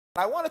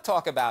What I want to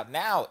talk about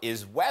now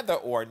is whether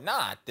or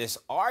not this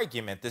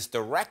argument, this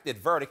directed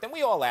verdict, and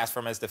we all ask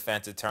from as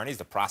defense attorneys,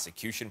 the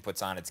prosecution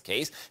puts on its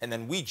case, and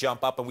then we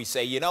jump up and we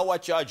say, you know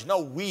what, Judge,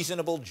 no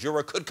reasonable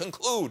juror could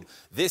conclude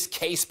this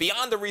case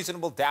beyond a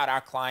reasonable doubt our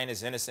client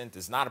is innocent,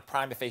 is not a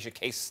prima facie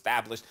case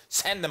established,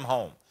 send them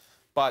home.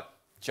 But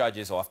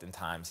judges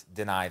oftentimes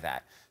deny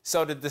that.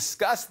 So to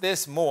discuss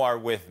this more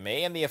with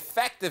me and the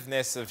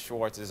effectiveness of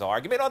Schwartz's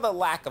argument, or the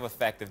lack of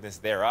effectiveness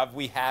thereof,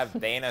 we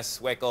have Dana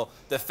Swickle,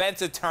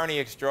 defense attorney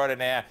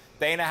extraordinaire.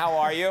 Dana, how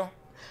are you?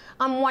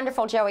 I'm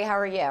wonderful, Joey. How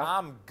are you?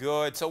 I'm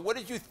good. So what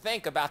did you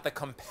think about the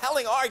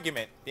compelling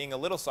argument, being a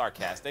little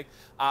sarcastic,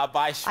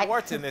 by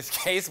Schwartz in this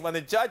case when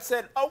the judge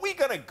said, are we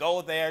going to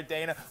go there,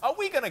 Dana? Are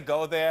we going to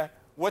go there?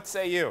 What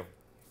say you?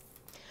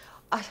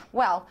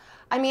 Well,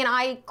 I mean,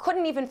 I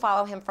couldn't even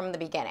follow him from the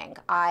beginning.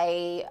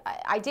 I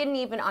didn't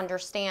even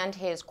understand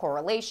his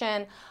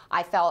correlation.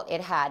 I felt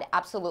it had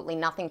absolutely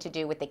nothing to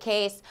do with the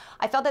case.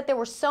 I felt that there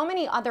were so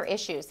many other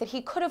issues that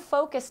he could have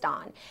focused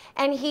on.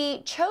 And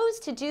he chose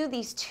to do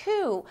these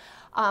two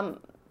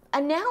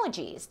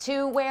analogies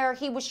to where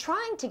he was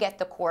trying to get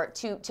the court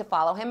to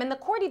follow him. And the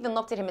court even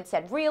looked at him and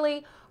said,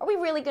 really? Are we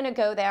really going to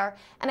go there?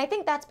 And I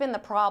think that's been the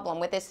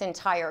problem with this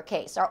entire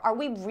case. Are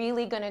we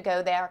really going to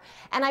go there?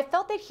 And I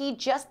felt that he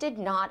just did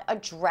not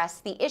address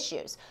the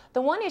issues.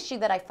 The one issue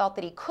that I felt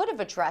that he could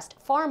have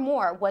addressed far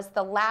more was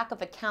the lack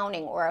of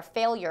accounting or a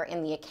failure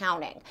in the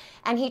accounting.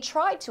 And he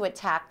tried to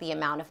attack the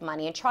amount of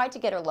money and tried to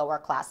get a lower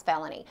class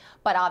felony.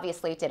 But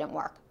obviously it didn't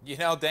work. You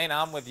know, Dana,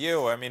 I'm with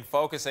you. I mean,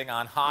 focusing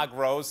on hog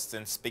roasts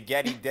and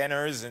spaghetti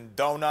dinners and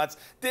donuts,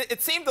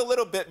 it seemed a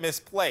little bit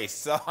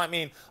misplaced. So, I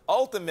mean,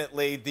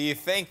 ultimately, do you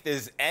think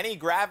there's any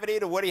gravity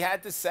to what he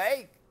had to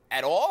say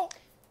at all?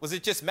 Was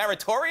it just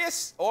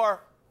meritorious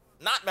or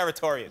not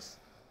meritorious?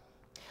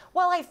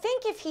 Well, I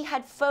think if he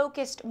had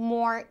focused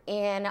more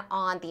in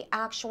on the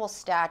actual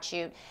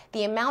statute,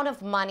 the amount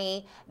of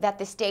money that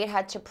the state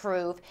had to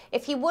prove,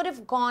 if he would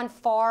have gone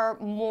far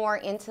more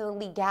into the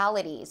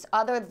legalities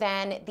other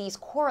than these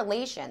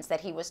correlations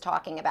that he was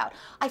talking about,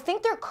 I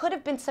think there could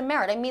have been some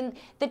merit. I mean,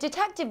 the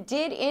detective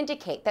did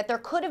indicate that there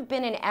could have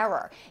been an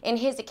error in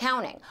his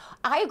accounting.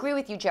 I agree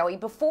with you, Joey.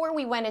 Before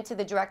we went into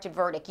the directed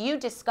verdict, you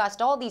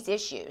discussed all these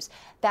issues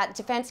that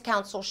defense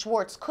counsel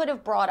Schwartz could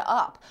have brought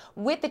up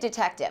with the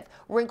detective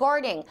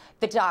regarding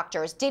the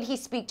doctors. Did he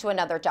speak to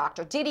another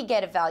doctor? Did he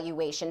get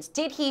evaluations?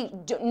 Did he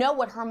know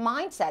what her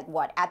mindset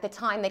was at the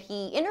time that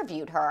he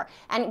interviewed her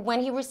and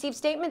when he received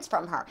statements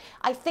from her?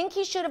 I think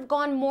he should have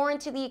gone more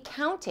into the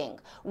accounting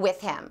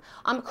with him.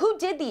 Who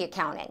did the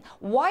accounting?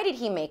 Why did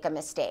he make a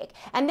mistake?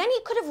 And then he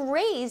could have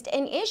raised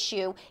an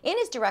issue in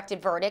his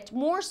directed verdict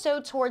more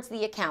so towards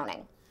the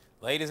accounting.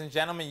 Ladies and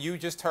gentlemen, you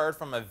just heard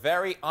from a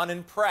very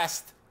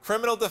unimpressed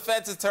criminal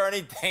defense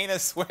attorney, Dana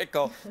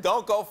Swickle.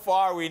 Don't go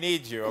far. We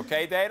need you.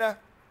 Okay, Dana?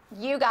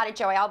 You got it,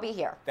 Joey. I'll be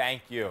here.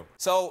 Thank you.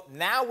 So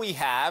now we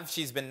have,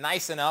 she's been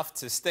nice enough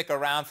to stick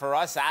around for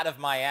us out of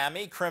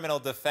Miami, criminal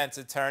defense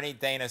attorney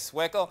Dana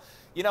Swickle.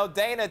 You know,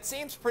 Dana, it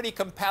seems pretty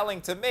compelling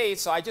to me,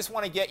 so I just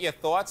want to get your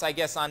thoughts, I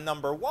guess, on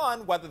number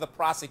one, whether the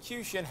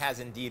prosecution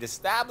has indeed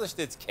established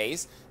its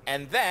case,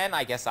 and then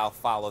I guess I'll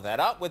follow that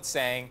up with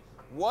saying,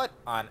 what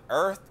on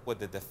earth would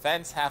the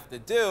defense have to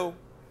do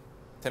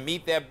to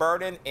meet their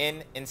burden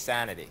in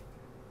insanity?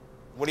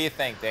 What do you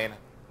think, Dana?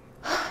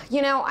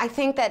 You know, I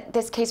think that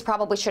this case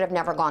probably should have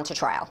never gone to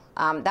trial.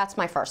 That's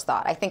my first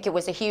thought. I think it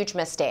was a huge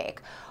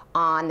mistake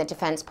on the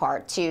defense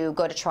part to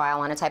go to trial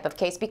on a type of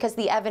case because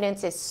the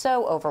evidence is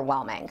so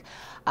overwhelming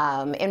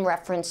in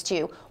reference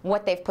to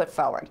what they've put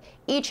forward.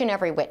 Each and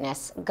every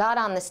witness got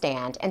on the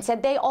stand and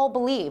said they all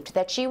believed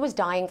that she was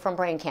dying from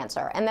brain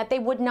cancer and that they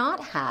would not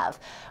have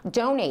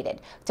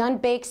donated, done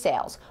bake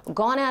sales,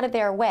 gone out of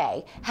their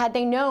way had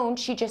they known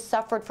she just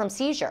suffered from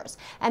seizures.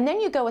 And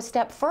then you go a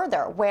step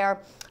further where,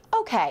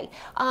 okay,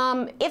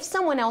 if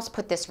someone else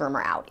put this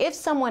rumor out, if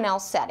someone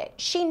else said it,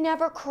 she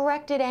never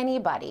corrected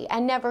anybody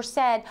and never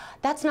said,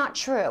 that's not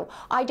true,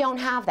 I don't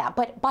have that.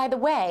 But by the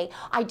way,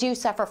 I do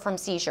suffer from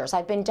seizures.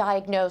 I've been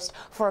diagnosed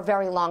for a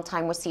very long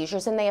time with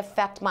seizures and they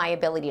affect my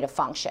ability to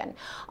function.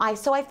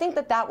 So I think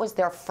that that was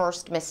their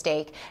first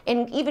mistake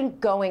in even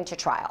going to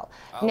trial.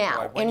 Oh,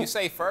 now, boy. When you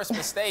say first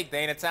mistake,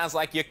 Dana, it sounds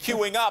like you're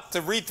queuing up to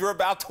read through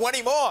about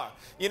 20 more.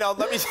 You know,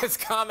 let me just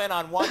comment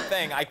on one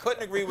thing. I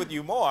couldn't agree with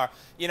you more.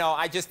 You know,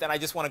 I just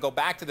want to go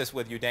back to this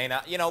with you,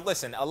 Dana. You know,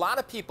 listen, a lot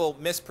of people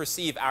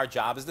misperceive our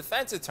job as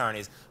defense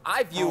attorneys.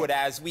 I view it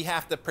as we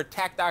have to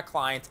protect our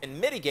clients and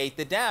mitigate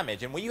the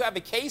damage. And when you have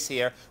a case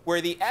here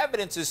where the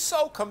evidence is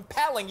so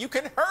compelling, you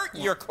can hurt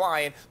your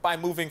client by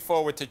moving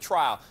forward to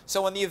trial.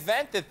 So in the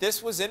event that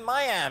this was in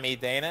Miami,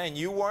 Dana, and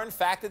you were in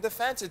fact a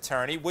defense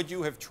attorney, would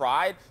you have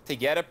tried to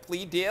get a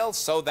plea deal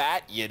so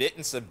that you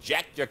didn't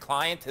subject your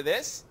client to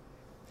this?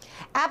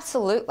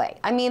 Absolutely.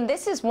 I mean,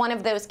 this is one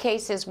of those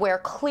cases where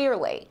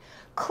clearly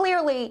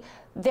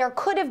there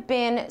could have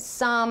been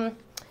some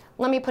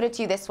let me put it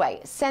to you this way,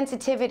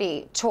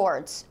 sensitivity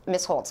towards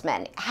Ms.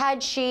 Holzman.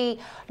 Had she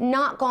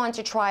not gone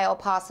to trial,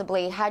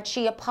 possibly, had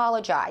she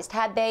apologized,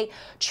 had they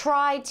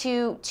tried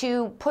to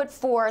put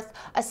forth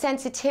a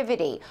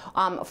sensitivity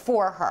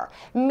for her,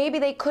 maybe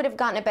they could have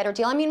gotten a better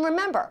deal. I mean,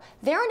 remember,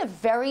 they're in a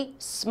very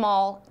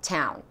small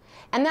town.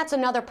 And that's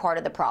another part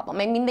of the problem.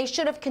 I mean, they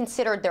should have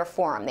considered their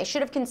forum. They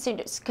should have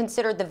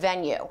considered the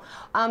venue.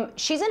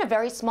 She's in a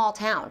very small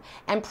town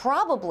and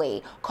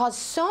probably caused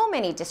so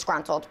many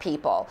disgruntled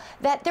people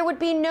that there would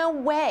be no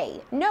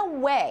way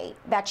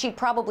that she'd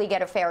probably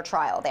get a fair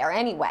trial there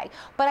anyway.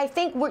 But I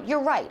think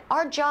you're right.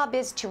 Our job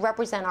is to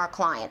represent our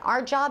client.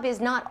 Our job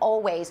is not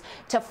always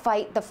to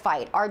fight the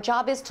fight. Our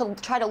job is to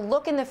try to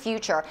look in the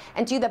future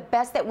and do the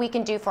best that we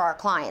can do for our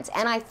clients.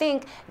 And I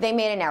think they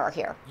made an error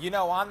here. You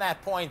know, on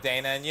that point,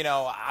 Dana, and you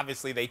know,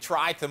 obviously they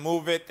tried to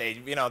move it.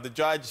 The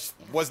judge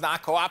was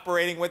not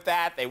cooperating with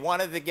that. They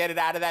wanted to get it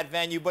out of that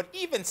venue. But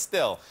even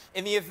still,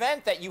 in the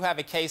event that you have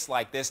a case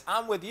like this,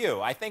 I'm with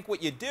you. I think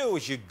what you do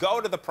is you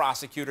go to the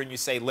prosecutor and you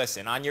say,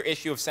 listen, on your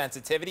issue of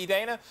sensitivity,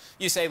 Dana,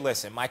 you say,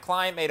 listen, my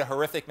client made a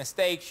horrific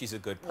mistake. She's a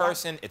good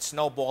person. It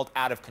snowballed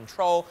out of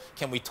control.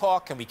 Can we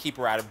talk? Can we keep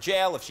her out of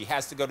jail? If she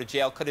has to go to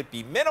jail, could it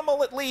be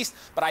minimal at least?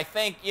 But I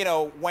think, you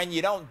know, when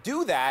you don't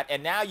do that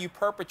and now you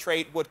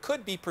perpetrate what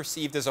could be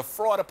perceived as a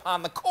fraud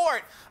upon the court,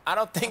 I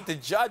don't think the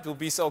judge will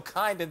be so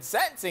kind in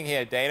sentencing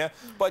here, Dana.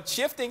 But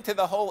shifting to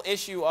the whole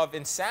issue of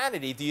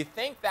insanity, do you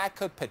think that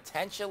could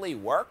potentially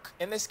work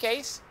in this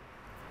case?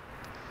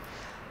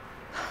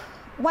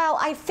 Well,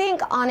 I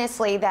think,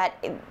 honestly,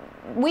 that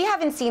we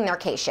haven't seen their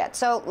case yet.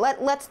 So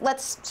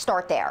let's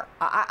start there.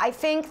 I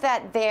think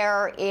that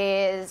there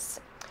is,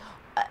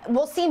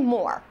 we'll see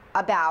more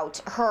about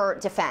her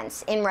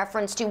defense in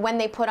reference to when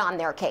they put on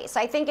their case.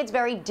 I think it's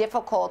very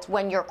difficult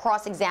when you're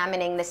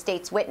cross-examining the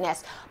state's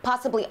witness,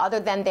 possibly other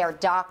than their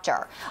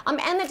doctor.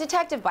 And the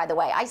detective, by the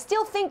way. I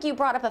still think you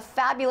brought up a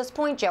fabulous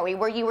point, Joey,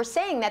 where you were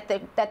saying that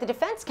the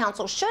defense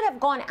counsel should have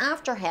gone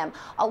after him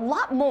a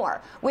lot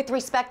more with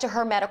respect to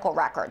her medical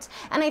records.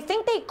 And I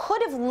think they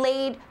could have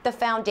laid the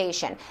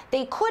foundation.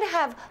 They could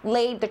have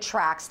laid the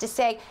tracks to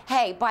say,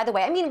 hey, by the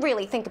way, I mean,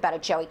 really, think about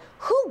it, Joey.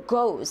 Who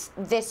goes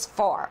this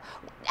far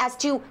as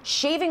to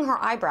shaving her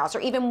eyebrows or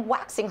even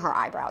waxing her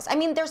eyebrows? I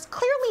mean, there's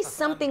clearly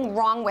something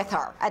wrong with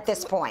her at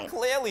this point.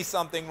 Clearly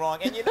something wrong.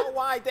 And you know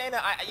why,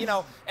 Dana? You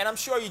know, and I'm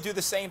sure you do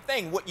the same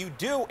thing. What you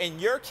do in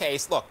your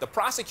case, look, the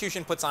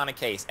prosecution puts on a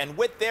case, and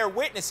with their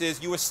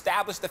witnesses, you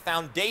establish the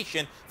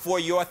foundation for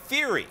your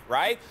theory,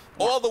 right?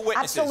 Yeah, all the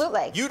witnesses.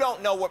 Absolutely. You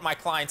don't know what my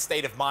client's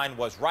state of mind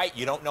was, right?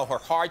 You don't know her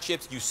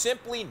hardships. You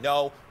simply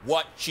know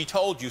what she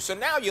told you. So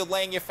now you're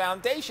laying your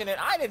foundation, and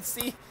I didn't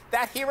see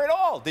that here at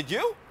all. Did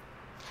you?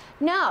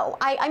 No,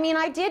 I mean,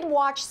 I did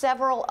watch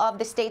several of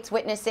the state's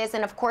witnesses,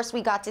 and of course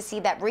we got to see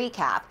that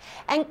recap.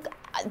 And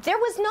there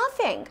was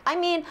nothing. I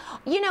mean,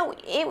 you know,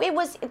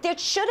 there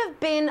should have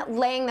been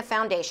laying the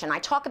foundation. I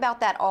talk about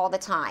that all the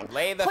time.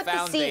 Lay the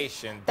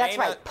foundation. That's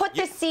right. Put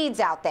the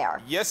seeds out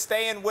there. You're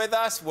staying with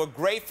us. We're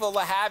grateful to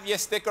have you.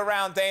 Stick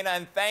around, Dana,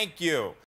 and thank you.